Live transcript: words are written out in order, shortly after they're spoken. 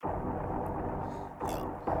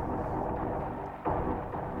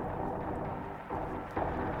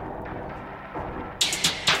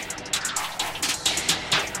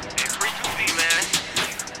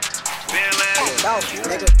DOLPHN,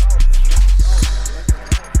 nigga.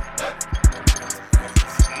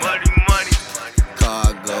 Money.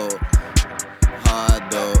 Cargo,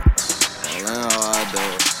 hardo, hardo,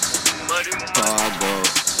 Money. cargo.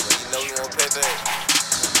 You know you won't pay back.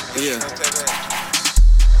 Yeah, You won't pay back.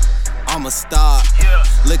 I'm a star. Yeah.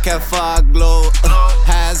 Look at Fareyeglo,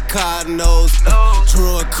 has Cardinals,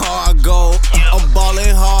 drew a cargo. I'm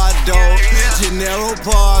ballin' hard though, Gennaro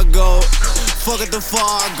Pargo. Fuck at the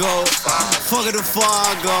Fargo, fuck at the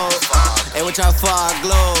Fargo. And which I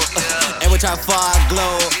Fareyeglo, and which I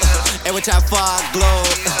Fareyeglo, and which I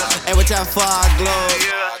Fareyeglo, and which I Fareyeglo.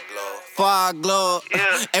 Fareyeglo,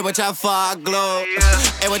 and which I Fareyeglo,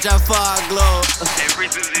 and which I Fareyeglo. Hey, free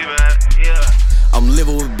to see, man. Yeah. I'm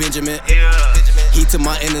living with Benjamin. Yeah. He took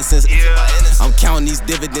my innocence. I'm counting these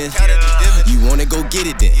dividends. You wanna go get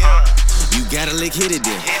it then? You gotta lick hit it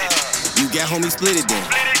then. You got homie split it then.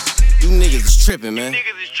 You niggas is trippin', man.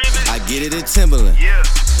 Niggas is trippin'. I get it in Timberland. Yeah.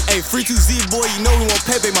 Hey, free 2Z boy, you know we want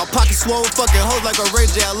Pepe. My pocket swole, fucking hoes like a Ray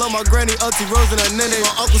J. I love my granny, Auntie Rose, and her nene.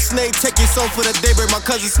 My Uncle Snake, take your soul for the daybreak. My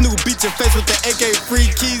cousin Snoop, beat your face with the AK. Free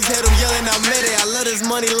keys, had him yelling out Mayday. I love this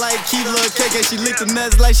money like Keith, love KK. She licked the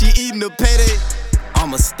nuts like she eating a payday.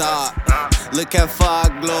 I'm a star, look at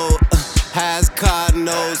Fareyeglo, has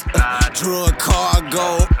Cardinals, drew a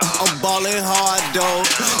cargo. I'm ballin' hard though,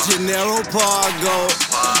 Gennaro Pargo.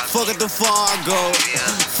 Fuck at the Fargo,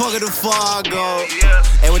 fuck at the Fargo.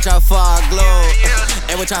 And which I Fareyeglo,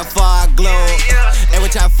 and which I Fareyeglo, and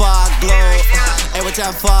which I Fareyeglo, and which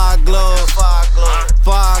I Fareyeglo,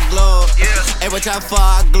 Fareyeglo, and which I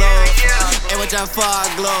Fareyeglo, and which I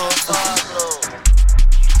Fareyeglo.